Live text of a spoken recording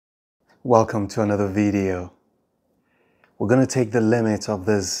Welcome to another video. We're going to take the limit of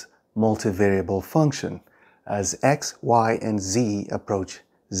this multivariable function as x, y, and z approach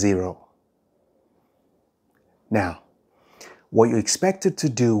 0. Now, what you're expected to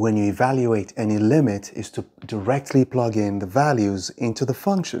do when you evaluate any limit is to directly plug in the values into the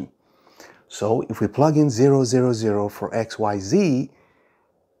function. So if we plug in 0, 0, 0 for x, y, z,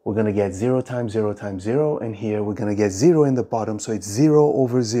 we're going to get 0 times 0 times 0, and here we're going to get 0 in the bottom, so it's 0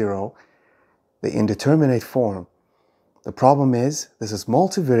 over 0, the indeterminate form. The problem is, this is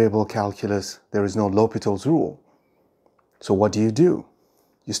multivariable calculus, there is no L'Hopital's rule. So what do?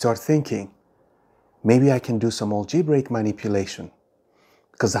 You start thinking, maybe I can do some algebraic manipulation,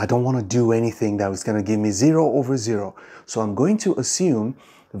 because I don't want to do anything that was going to give me 0 over 0. So I'm going to assume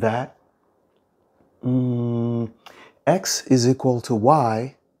that x is equal to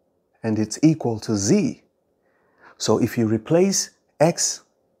y, and it's equal to z. So if you replace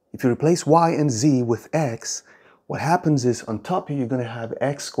y and z with x, what happens is on top here you're going to have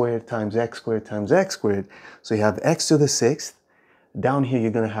x squared times x squared times x squared. So you have x to the 6th. Down here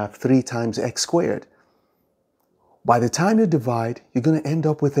you're going to have 3 times x squared. By the time you divide, you're going to end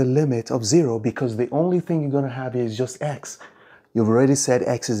up with a limit of 0 because the only thing you're going to have is just x. You've already said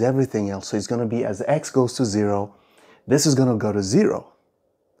x is everything else. So it's going to be as x goes to 0, this is going to go to 0.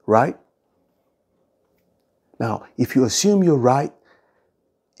 Right? Now, if you assume you're right,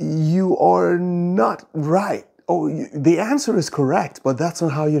 you are not right. The answer is correct, but that's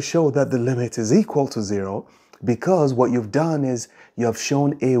not how you show that the limit is equal to 0, because what you've done is you have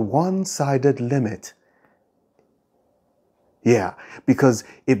shown a one-sided limit. Yeah, because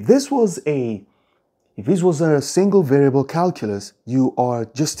if this was a single variable calculus, you are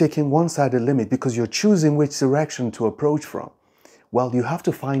just taking one-sided limit because you're choosing which direction to approach from. Well, you have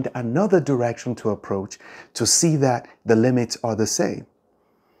to find another direction to approach to see that the limits are the same.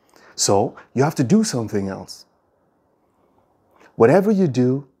 So you have to do something else. Whatever you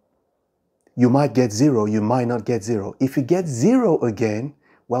do, you might get 0, you might not get 0. If you get 0 again,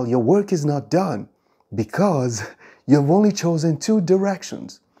 well, your work is not done because you've only chosen 2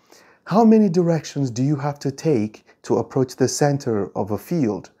 directions. How many directions do you have to take to approach the center of a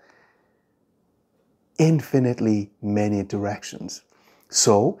field? Infinitely many directions.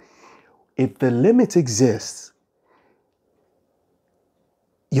 So, if the limit exists,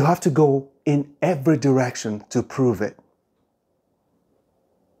 you have to go in every direction to prove it.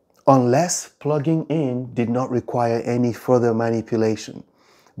 Unless plugging in did not require any further manipulation.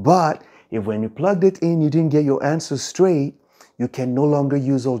 But if when you plugged it in, you didn't get your answer straight, you can no longer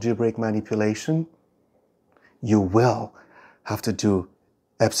use algebraic manipulation. You will have to do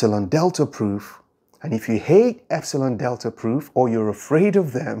epsilon delta proof. And if you hate epsilon delta proof or you're afraid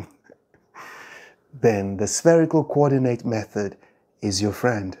of them, then the spherical coordinate method is your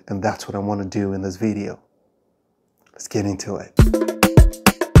friend. And that's what I want to do in this video. Let's get into it.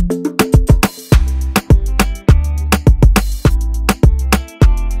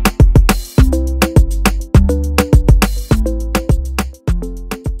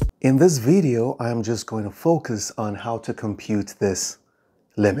 In this video, I'm just going to focus on how to compute this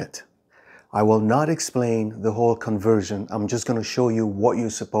limit. I will not explain the whole conversion. I'm just going to show you what you're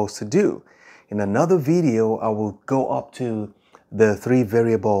supposed to do. In another video, I will go up to the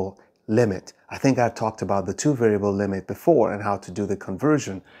 3-variable limit. I think I talked about the 2-variable limit before and how to do the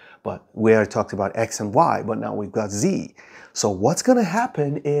conversion, but where I talked about x and y, but now we've got z. So what's going to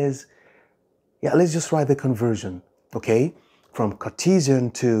happen is, let's just write the conversion, okay? From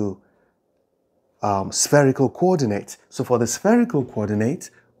Cartesian to spherical coordinates. So for the spherical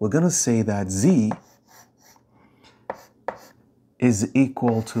coordinates, we're going to say that z is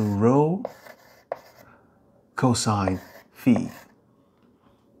equal to rho cosine phi.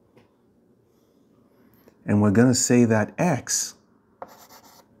 And we're going to say that x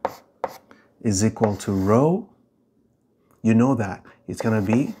is equal to rho. You know that. It's going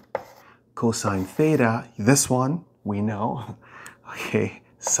to be cosine theta. This one, we know. Okay,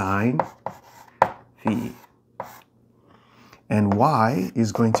 sine phi. And y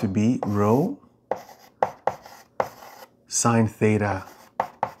is going to be rho sine theta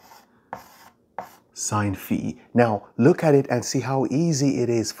sine phi. Now, look at it and see how easy it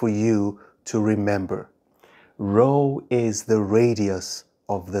is for you to remember. Rho is the radius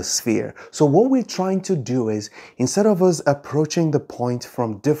of the sphere. So what we're trying to do is, instead of us approaching the point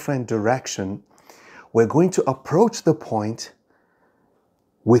from different direction, we're going to approach the point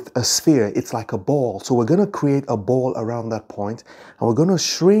with a sphere. It's like a ball. So we're going to create a ball around that point, and we're going to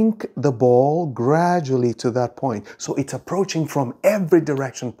shrink the ball gradually to that point. So it's approaching from every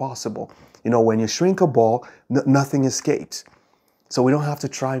direction possible. You know, when you shrink a ball, nothing escapes. So we don't have to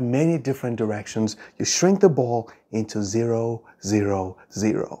try many different directions. You shrink the ball into 0, 0,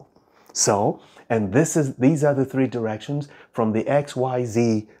 0. So, and these are the three directions. From the x, y,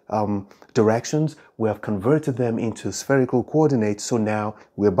 z directions, we have converted them into spherical coordinates. So now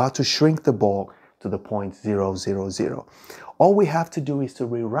we're about to shrink the ball to the point 0, 0, 0. All we have to do is to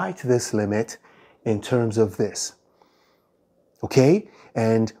rewrite this limit in terms of this. Okay?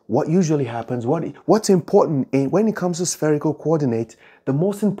 And what usually happens, what's important when it comes to spherical coordinates, the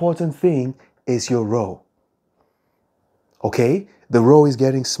most important thing is your rho. Okay? The rho is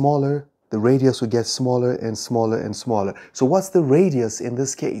getting smaller, the radius will get smaller and smaller and smaller. So what's the radius in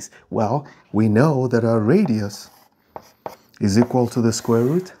this case? Well, we know that our radius is equal to the square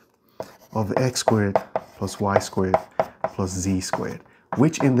root of x squared plus y squared plus z squared,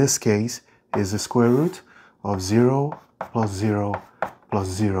 which in this case is the square root of 0 plus 0 plus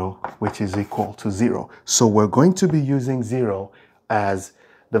 0, which is equal to 0. So we're going to be using 0 as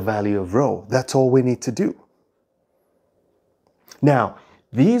the value of rho. That's all we need to do. Now,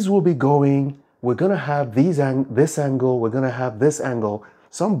 these will be going, we're going to have this angle, we're going to have this angle.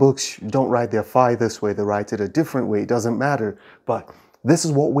 Some books don't write their phi this way, they write it a different way. It doesn't matter. But this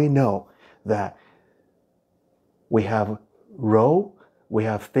is what we know, that we have rho, we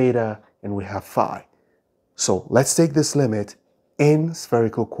have theta, and we have phi. So let's take this limit in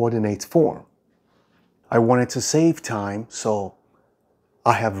spherical coordinates form. I wanted to save time, so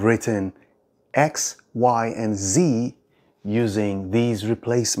I have written x, y, and z using these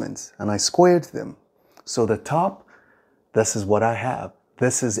replacements, and I squared them. So the top, this is what I have.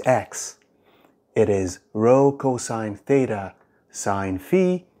 This is x. It is rho cosine theta sine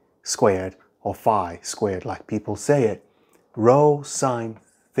phi squared, or phi squared, like people say it. Rho sine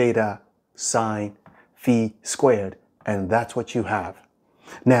theta sine phi squared, and that's what you have.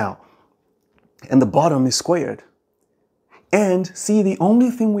 Now, and the bottom is squared. And see, the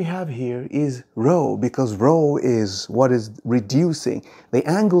only thing we have here is rho, because rho is what is reducing. The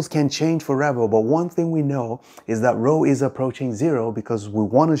angles can change forever, but one thing we know is that rho is approaching 0 because we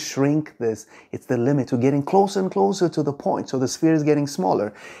want to shrink this. It's the limit. We're getting closer and closer to the point, so the sphere is getting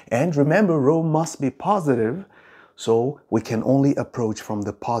smaller. And remember, rho must be positive, so we can only approach from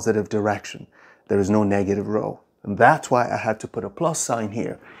the positive direction. There is no negative rho. And that's why I had to put a plus sign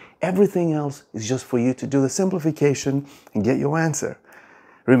here. Everything else is just for you to do the simplification and get your answer.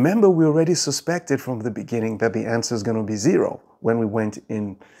 Remember, we already suspected from the beginning that the answer is going to be 0 when we went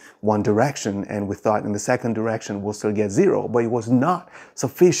in one direction, and we thought in the second direction we'll still get 0, but it was not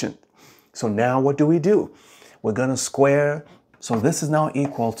sufficient. So now what do? We're going to square. So this is now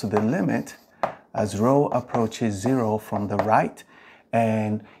equal to the limit as rho approaches 0 from the right.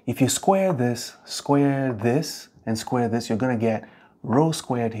 And if you square this, and square this, you're going to get rho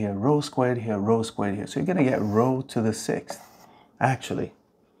squared here, rho squared here, rho squared here. So you're going to get rho to the 6th, actually.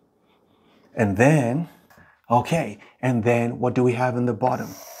 And then, okay, and then what do we have in the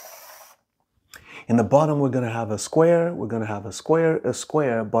bottom? In the bottom, we're going to have a square, we're going to have a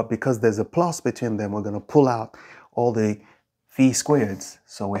square, but because there's a plus between them, we're going to pull out all the phi squareds.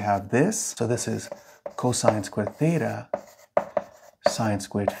 So we have this. So this is cosine squared theta sine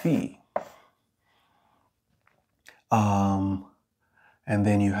squared phi. And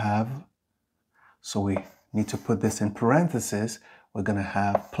then you have, so we need to put this in parentheses, we're going to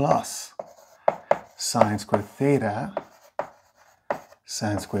have plus sine squared theta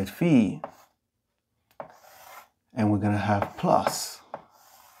sine squared phi, and we're going to have plus,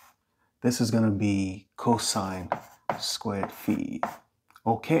 this is going to be cosine squared phi.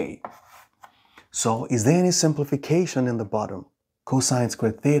 Okay, so is there any simplification in the bottom? Cosine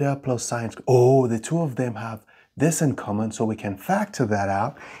squared theta plus sine squared, oh, the two of them have this in common, so we can factor that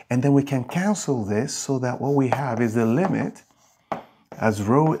out, and then we can cancel this so that what we have is the limit as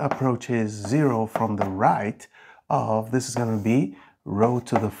rho approaches 0 from the right of, this is going to be rho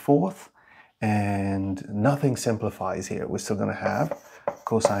to the 4th, and nothing simplifies here. We're still going to have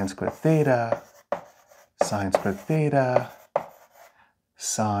cosine squared theta, sine squared theta,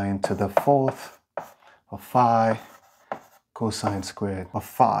 sine to the 4th of phi, cosine squared of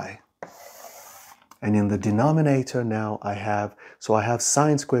phi. And in the denominator now I have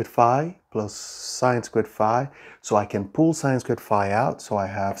sine squared phi plus sine squared phi. So I can pull sine squared phi out. So I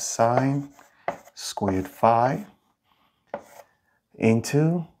have sine squared phi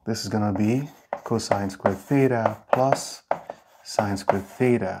into, this is going to be cosine squared theta plus sine squared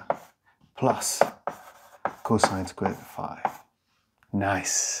theta plus cosine squared phi.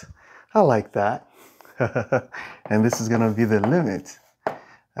 Nice. I like that. And this is going to be the limit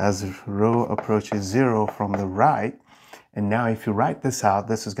as rho approaches 0 from the right. And now if you write this out,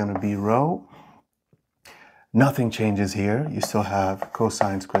 this is going to be rho Nothing changes here. You still have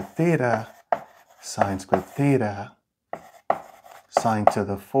cosine squared theta, sine squared theta, sine to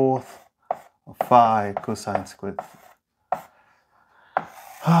the fourth of phi, cosine squared.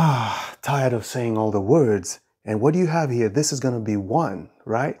 Tired of saying all the words. And what do you have here? This is going to be 1,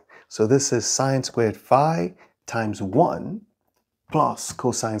 right? So this is sine squared phi times 1 plus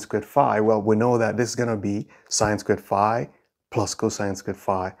cosine squared phi. Well, we know that this is going to be sine squared phi plus cosine squared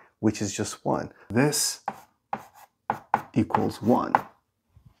phi, which is just 1. This equals 1.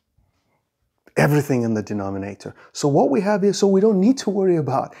 Everything in the denominator. So what we have here, so we don't need to worry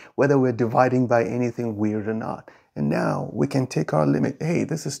about whether we're dividing by anything weird or not. And now we can take our limit. Hey,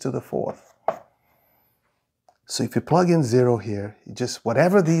 this is to the fourth. So if you plug in 0 here, you just,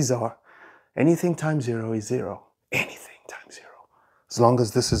 whatever these are, anything times 0 is 0. Anything times 0. As long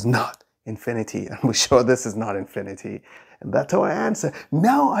as this is not infinity. And we're sure this is not infinity. And that's our answer.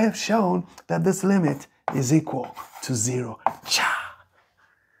 Now I have shown that this limit is equal to 0. Cha!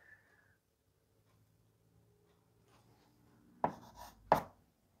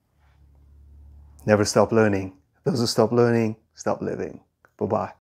 Never stop learning. Those who stop learning, stop living. Bye-bye.